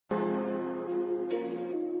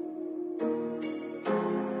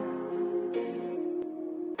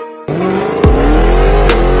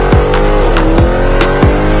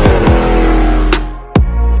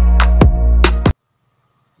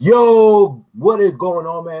Yo, what is going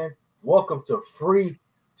on, man? Welcome to Free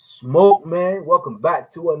Smoke, man. Welcome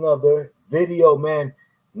back to another video, man.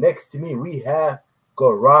 Next to me, we have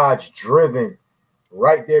Garage Driven.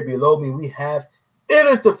 Right there below me, we have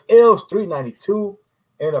Illest of Ills 392.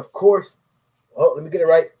 And of course, oh, let me get it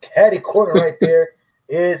right. Caddy corner right there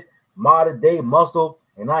is Modern Day Muscle.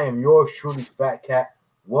 And I am yours truly, FaTKaT.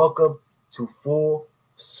 Welcome to Full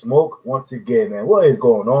Smoke once again, man. What is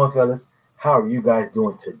going on, fellas? How are you guys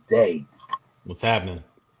doing today? What's happening?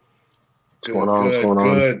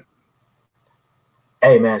 Good.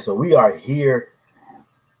 Hey, man, so we are here.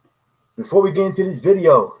 Before we get into this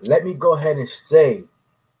video, let me go ahead and say,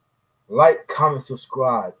 like, comment,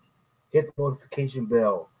 subscribe, hit the notification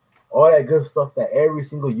bell, all that good stuff that every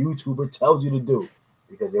single YouTuber tells you to do,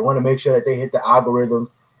 because they want to make sure that they hit the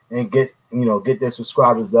algorithms and get their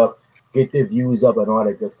subscribers up, get their views up, and all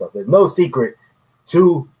that good stuff. There's no secret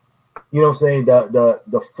to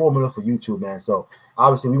the formula for YouTube, man. So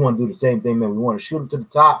obviously we want to do the same thing, man. We want to shoot it to the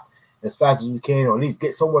top as fast as we can, or at least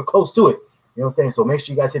get somewhere close to it. You know what I'm saying? So make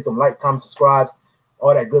sure you guys hit them like, comment, subscribes,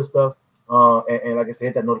 all that good stuff. And like I said,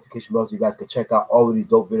 hit that notification bell so you guys can check out all of these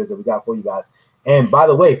dope videos that we got for you guys. And by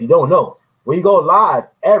the way, if you don't know, we go live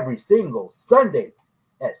every single Sunday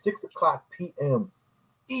at 6 o'clock p.m.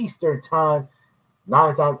 Eastern time.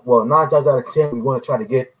 9 times out of 10, we want to try to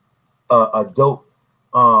get a dope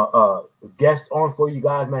guest on for you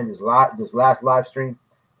guys, man. This last live stream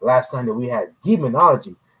last Sunday, we had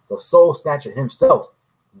Demonology, the Soul Snatcher himself,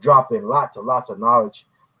 dropping lots of knowledge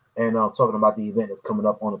and talking about the event that's coming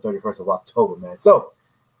up on the 31st of October, man. So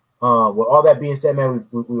with all that being said, man,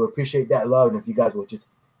 we appreciate that love. And if you guys would just,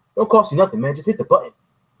 don't cost you nothing, man, just hit the button.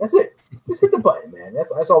 That's it. Just hit the button, man.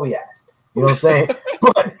 That's all we ask. You know what I'm saying?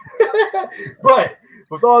 but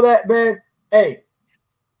with all that, man, hey,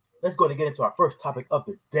 let's go and get into our first topic of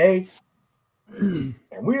the day. And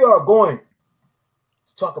we are going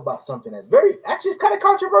to talk about something that's it's kind of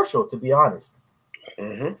controversial, to be honest.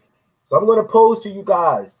 Mm-hmm. So I'm going to pose to you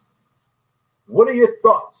guys, what are your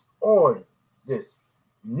thoughts on this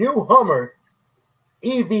new Hummer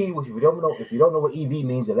EV, which if you don't know what EV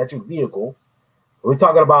means, electric vehicle, we're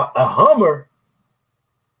talking about a Hummer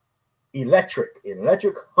electric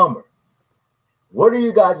Hummer. What are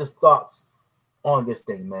you guys' thoughts on this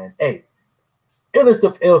thing, man? Hey, Illest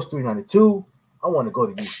of Ills 392. I want to go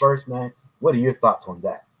to you first, man. What are your thoughts on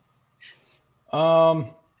that? I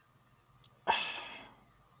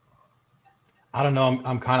don't know.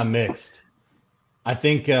 I'm kind of mixed. I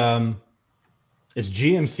think it's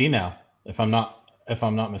GMC now, if I'm not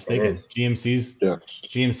mistaken.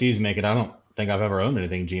 GMC's make it. I don't think I've ever owned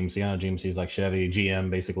anything GMC. I know GMC's like Chevy, GM,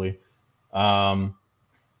 basically.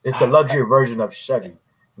 It's the luxury version of Chevy.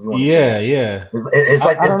 Yeah.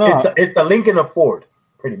 It's the Lincoln of Ford,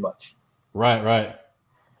 pretty much. Right.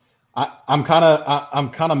 I'm kind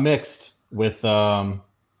of mixed with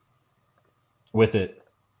it.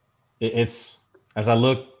 It's as I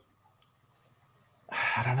look,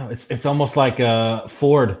 I don't know. It's almost like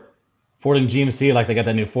Ford and GMC, like they got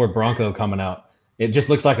that new Ford Bronco coming out. It just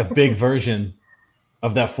looks like a big version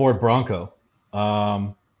of that Ford Bronco.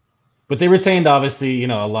 But they retained, obviously,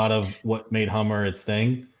 a lot of what made Hummer its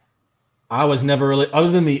thing. I was never really, other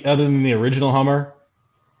than the original Hummer,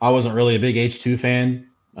 I wasn't really a big H2 fan.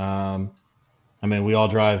 I mean, we all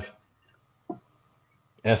drive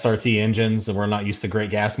SRT engines, and we're not used to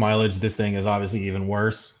great gas mileage. This thing is obviously even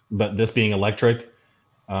worse. But this being electric,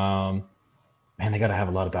 man, they got to have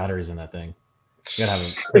a lot of batteries in that thing. They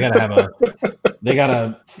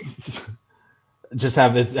gotta just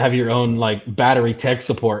have your own like battery tech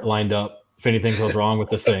support lined up if anything goes wrong with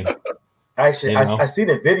this thing. Actually, I seen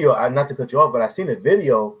a video. Not to cut you off, but I seen a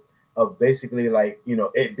video of basically like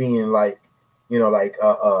it being like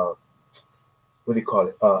what do you call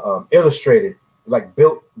it? Illustrated, like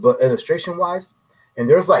built, but illustration wise. And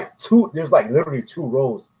there's literally two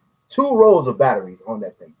rows of batteries on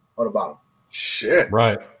that thing on the bottom. Shit.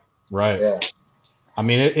 Right. Yeah. I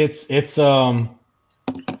mean, it's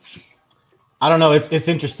I don't know. It's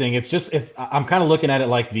interesting. I'm kind of looking at it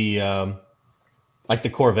like the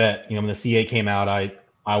Corvette. When the C8 came out,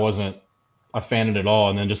 I wasn't a fan of it at all.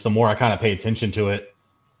 And then just the more I kind of pay attention to it,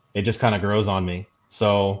 it just kind of grows on me.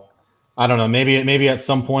 So I don't know. Maybe at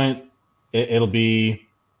some point it'll be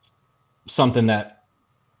something that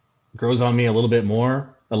grows on me a little bit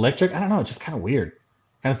more. Electric. I don't know. It's just kind of weird.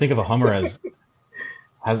 Kind of think of a Hummer as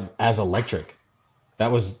electric.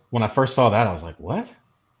 That was when I first saw that. I was like, what?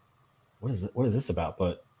 What is this about?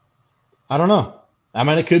 But I don't know. I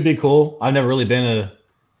mean, it could be cool. I've never really been a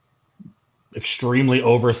extremely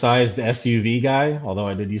oversized SUV guy, although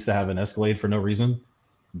I did used to have an Escalade for no reason.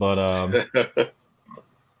 But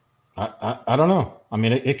I don't know. I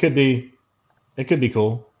mean, it could be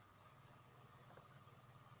cool.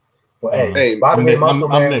 Well, hey, modern day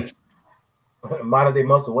muscle, I'm man. mixed. Modern day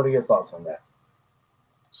muscle. What are your thoughts on that?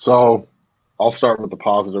 So I'll start with the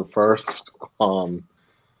positive first.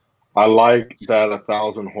 I like that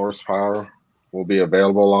 1,000 horsepower will be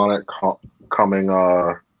available on it coming.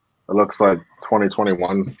 It looks like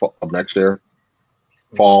 2021 of next year,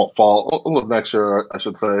 fall of next year, I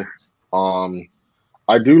should say.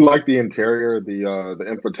 I do like the interior. The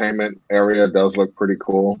infotainment area does look pretty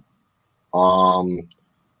cool. I'll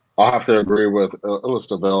have to agree with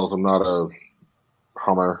Illest. I'm not a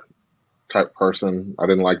Hummer type person. I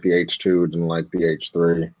didn't like the H2, didn't like the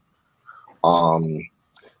H3.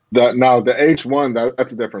 That now the H1,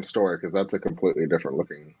 that's a different story because that's a completely different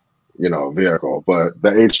looking, vehicle. But the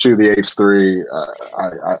H2, the H3,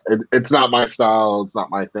 it's not my style. It's not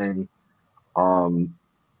my thing.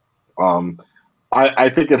 I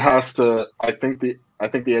think it has to. I think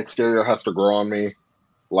the exterior has to grow on me.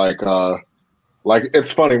 Like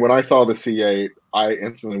it's funny when I saw the C8, I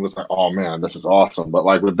instantly was like, "Oh man, this is awesome!" But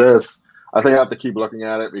like with this, I think I have to keep looking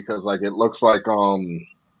at it because like it looks like a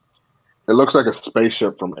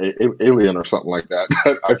spaceship from Alien or something like that.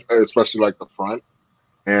 Especially like the front,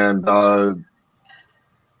 and I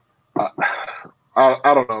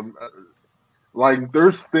don't know. Like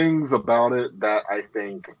there's things about it that I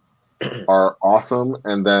think are awesome,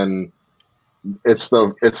 and then it's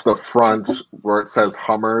the front where it says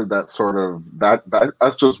Hummer that sort of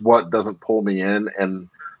that's just what doesn't pull me in. And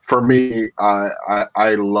for me,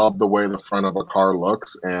 I love the way the front of a car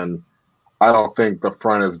looks, and I don't think the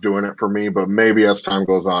front is doing it for me. But maybe as time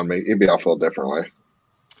goes on, maybe I'll feel differently.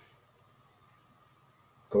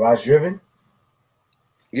 Garage driven.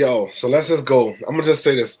 Yo, so let's just go. I'm gonna just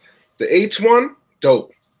say this: the H1,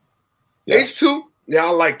 dope. Yeah. H2, yeah,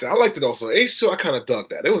 I liked it. I liked it also. H2, I kind of dug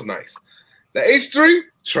that. It was nice. The H3,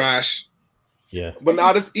 trash. Yeah. But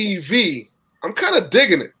now this EV, I'm kind of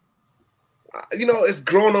digging it. It's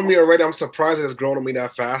grown on me already. I'm surprised it's grown on me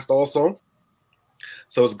that fast also.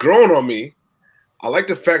 So it's grown on me. I like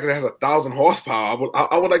the fact that it has 1,000 horsepower.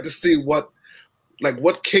 I would like to see what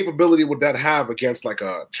capability would that have against like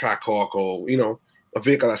a Trackhawk or, a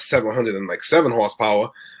vehicle that's 707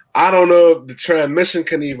 horsepower. I don't know if the transmission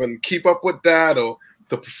can even keep up with that, or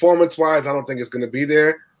the performance-wise, I don't think it's going to be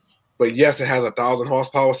there. But yes, it has 1,000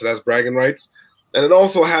 horsepower, so that's bragging rights. And it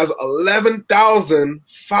also has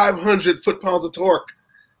 11,500 foot-pounds of torque.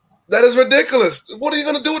 That is ridiculous. What are you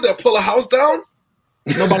going to do with that? Pull a house down?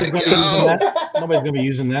 Nobody's going to be using that. Nobody's going to be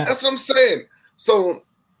using that. That's what I'm saying. So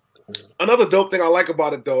another dope thing I like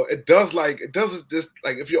about it, though, it does this,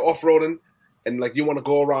 like if you're off-roading and like you want to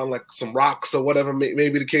go around like some rocks or whatever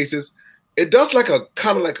maybe the case is, it does like a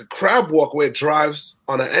kind of like a crab walk where it drives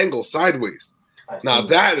on an angle sideways. Now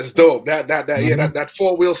that is dope. That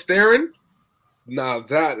four-wheel steering. Now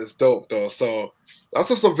that is dope though. So I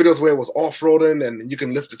saw some videos where it was off-roading and you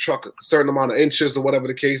can lift the truck a certain amount of inches or whatever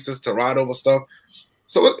the case is to ride over stuff.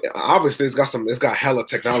 So obviously it's got hella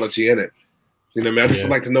technology in it. You know what I mean? I just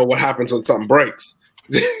would like to know what happens when something breaks.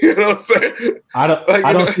 You know what I'm saying? I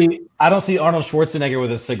don't see Arnold Schwarzenegger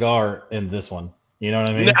with a cigar in this one. You know what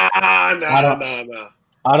I mean? Nah.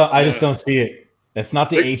 I just don't see it. It's not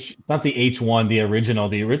the H1, the original,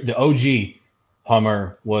 the OG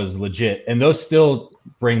Hummer was legit, and those still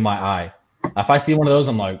bring my eye. If I see one of those,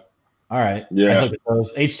 I'm like, all right. Yeah. I look at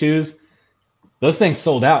those H2s. Those things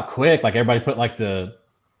sold out quick. Like everybody put like the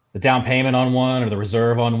down payment on one or the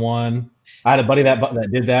reserve on one. I had a buddy that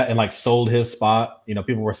did that and like sold his spot.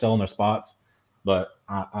 People were selling their spots, but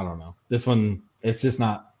I don't know. This one, it's just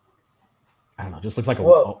not. I don't know. It just looks like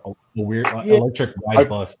a weird electric ride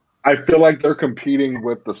bus. I feel like they're competing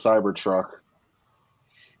with the Cybertruck.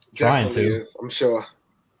 Trying to. Is, I'm sure.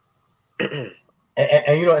 And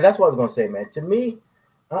that's what I was gonna say, man. To me,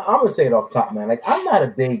 I'm gonna say it off top, man. Like I'm not a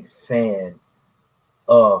big fan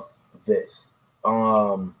of this.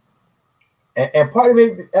 And part of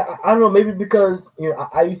it, I don't know, maybe because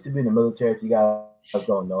I used to be in the military. If you guys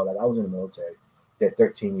don't know, like I was in the military, did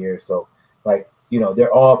 13 years. So like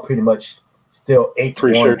they're all pretty much still H1.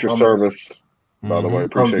 Appreciate your service, by the way.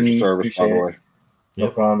 Appreciate your service, by the way.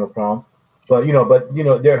 No problem. But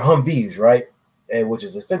they're Humvees, right? And which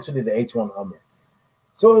is essentially the H1 Hummer.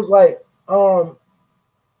 So it's like,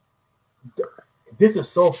 this is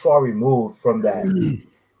so far removed from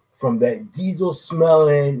that diesel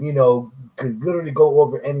smelling, could literally go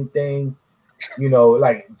over anything,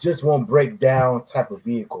 like just won't break down type of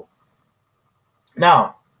vehicle.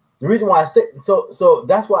 Now, the reason why I say so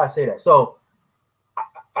that's why I say that. So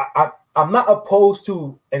I'm not opposed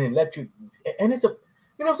to an electric, and it's a,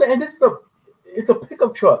 what I'm saying, and this is it's a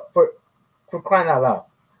pickup truck for crying out loud.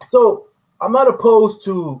 So I'm not opposed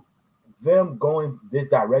to them going this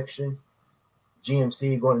direction,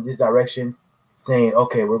 GMC going in this direction, saying,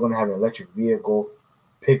 okay, we're going to have an electric vehicle,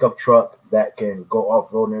 pickup truck that can go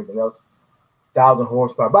off-road and everything else. 1,000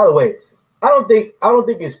 horsepower. By the way, I don't think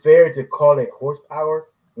it's fair to call it horsepower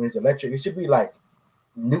when it's electric. It should be like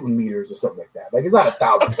Newton meters or something like that. Like, it's not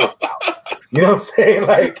 1,000 horsepower. You know what I'm saying?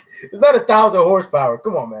 Like, it's not 1,000 horsepower.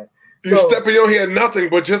 Come on, man. You step in, you don't hear nothing,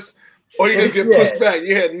 but just or you just get pushed back.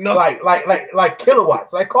 You hear nothing. Like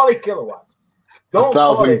kilowatts. Like, call it kilowatts. Don't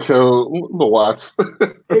 1,000 kilowatts.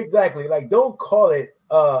 Exactly. Like, don't call it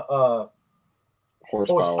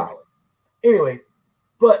horsepower. Anyway,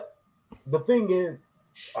 but the thing is,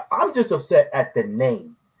 I'm just upset at the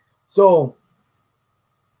name. So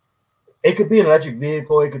it could be an electric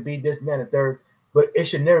vehicle, it could be this and that and the third, but it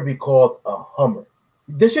should never be called a Hummer.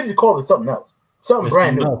 They should have called it something else, something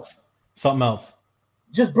brand new. Something else.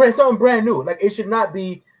 Just something brand new. Like, it should not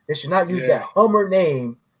be. They should not use that Hummer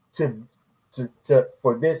name to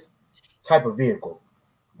for this type of vehicle.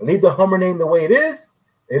 Leave the Hummer name the way it is.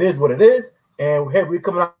 It is what it is. And hey, we're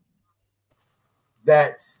coming out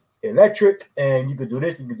that's electric, and you could do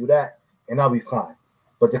this, you could do that, and I'll be fine.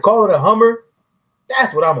 But to call it a Hummer,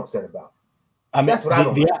 that's what I'm upset about. I mean, that's what I'm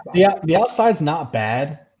upset about. The outside's not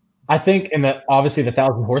bad. I think, and that obviously the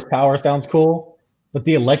 1,000 horsepower sounds cool, but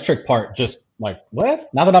the electric part just like what?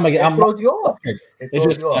 Now that I'm throws you off. It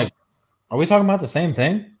just like, are we talking about the same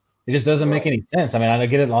thing? It just doesn't make any sense. I mean, I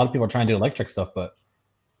get it. A lot of people are trying to do electric stuff, but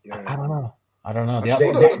I don't know. I don't know. They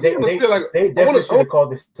definitely should have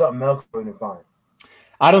called this something else. Fine.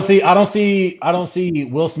 I don't see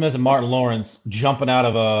Will Smith and Martin Lawrence jumping out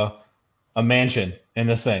of a mansion in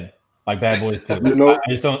this thing like Bad Boys 2.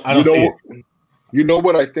 I don't see it. You know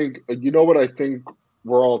what I think? You know what I think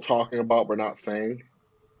we're all talking about, we're not saying?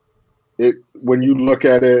 It when you look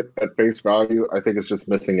at it at face value, I think it's just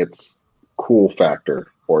missing its cool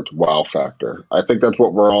factor or its wow factor. I think that's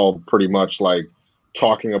what we're all pretty much like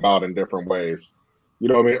talking about in different ways. You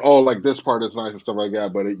know what I mean? Oh, like this part is nice and stuff like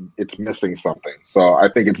that, but it's missing something. So I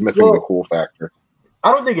think it's missing the cool factor.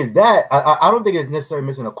 I don't think it's that. I don't think it's necessarily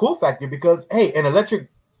missing a cool factor because, hey, an electric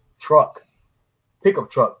truck, pickup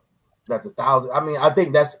truck, that's 1,000. I mean, I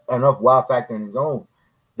think that's enough wow factor in its own.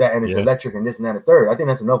 That and it's electric and this and that and the third. I think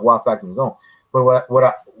that's enough wow factor in its own. But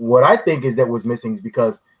what I think is that what's missing is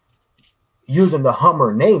because using the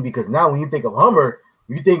Hummer name, because now when you think of Hummer,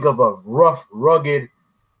 you think of a rough, rugged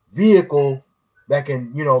vehicle that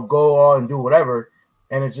can, you know, go on and do whatever.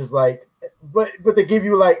 And it's just like, but they give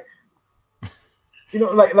you like, you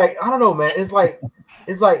know, like I don't know, man. It's like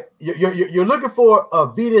you're looking for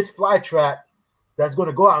a Venus flytrap that's going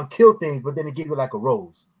to go out and kill things, but then they give you like a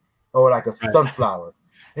rose or like a sunflower.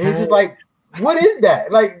 And you're just like, what is that?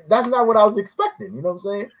 Like, that's not what I was expecting. You know what I'm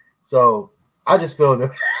saying? So I just feel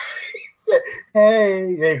that.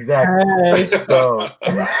 Hey, exactly. Hey. So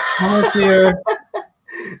I'm here.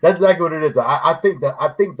 That's exactly what it is. I think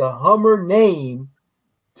the Hummer name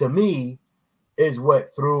to me is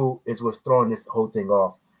what's throwing this whole thing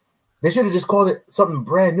off. They should have just called it something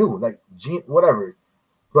brand new, like whatever.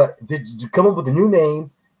 But did you come up with a new name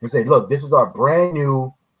and say, look, this is our brand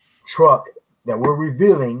new truck that we're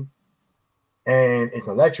revealing, and it's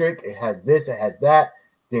electric, it has this, it has that,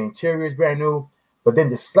 the interior is brand new, but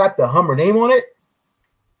then to slap the Hummer name on it,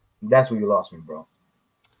 that's where you lost me, bro.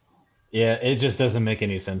 Yeah, it just doesn't make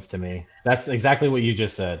any sense to me. That's exactly what you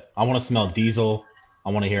just said. I want to smell diesel.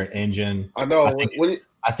 I want to hear an engine. I know.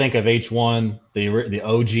 I think of H1, the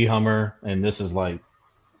OG Hummer, and this is like.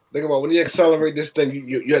 Think about when you accelerate this thing,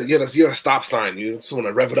 you're at a stop sign. You just want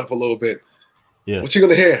to rev it up a little bit. Yeah. What you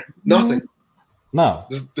gonna hear? Nothing. No.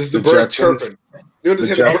 This is the bird chirping. You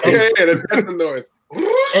just hear the noise.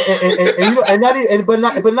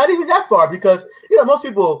 But not even that far, because you know most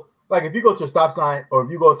people, like if you go to a stop sign or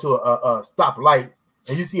if you go to a stop light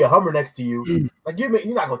and you see a Hummer next to you, like you may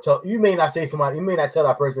not tell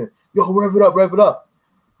that person, yo, rev it up.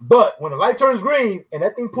 But when the light turns green and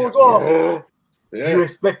that thing pulls off, you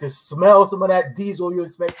expect to smell some of that diesel. You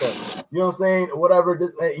expect to, you know what I'm saying, or whatever.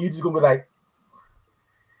 You just gonna be like,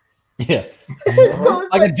 yeah,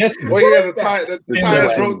 like a jet. Well, he has a tire. The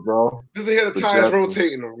tires bro. Just to hear the tires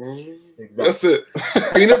rotating. Exactly. That's it.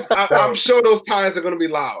 You know, I'm sure those tires are gonna be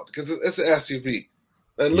loud because it's an SUV.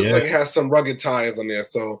 It looks like it has some rugged tires on there.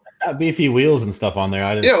 So it's got beefy wheels and stuff on there.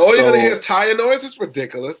 All you're gonna hear is tire noise. It's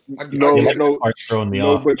ridiculous. But you're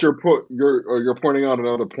pointing out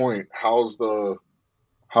another point. How's the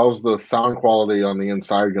sound quality on the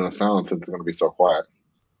inside gonna sound since it's gonna be so quiet?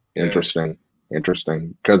 Interesting.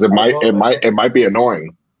 Because it might be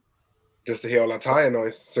annoying. Just to hear all that tire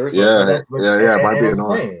noise. Seriously. Yeah, It might be that's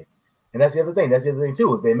what I'm annoying. saying. And that's the other thing. That's the other thing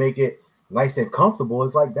too. If they make it nice and comfortable,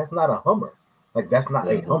 it's like that's not a Hummer. Like that's not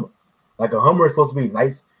a Hummer. Like a Hummer is supposed to be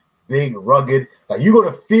nice, big, rugged. Like you're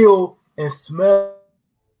gonna feel and smell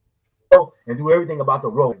and do everything about the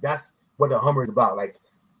road. That's what the Hummer is about.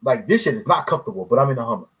 Like this shit is not comfortable, but I'm in a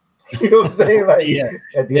Hummer. You know what I'm saying? Like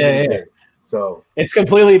at the end of the day. So it's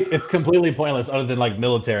completely pointless other than like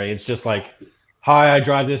military. It's just like, hi, I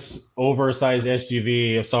drive this oversized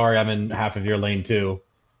SUV. Sorry, I'm in half of your lane too.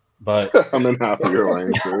 But I'm in half of your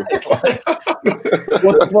lane too.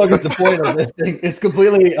 What the fuck is the point of this thing? It's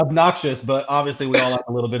completely obnoxious, but obviously we all have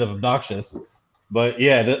a little bit of obnoxious. But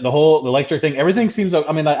yeah, the whole electric thing, everything seems.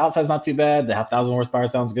 I mean, the outside's not too bad. The 1,000 horsepower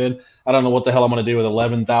sounds good. I don't know what the hell I'm gonna do with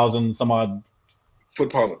 11,000 some odd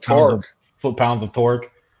foot-pounds of torque. Foot-pounds of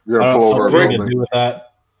torque. You're I don't know what going to do with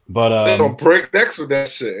that. But they're gonna break necks with that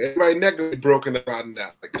shit. Everybody's neck gonna be broken riding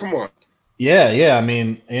that. Like, come on. Yeah. I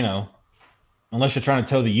mean, you know, unless you're trying to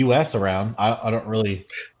tow the U.S. around, I don't really.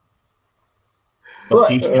 But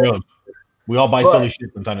teach their own. We all buy silly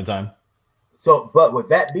shit from time to time. So, but with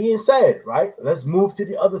that being said, right, let's move to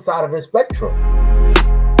the other side of the spectrum.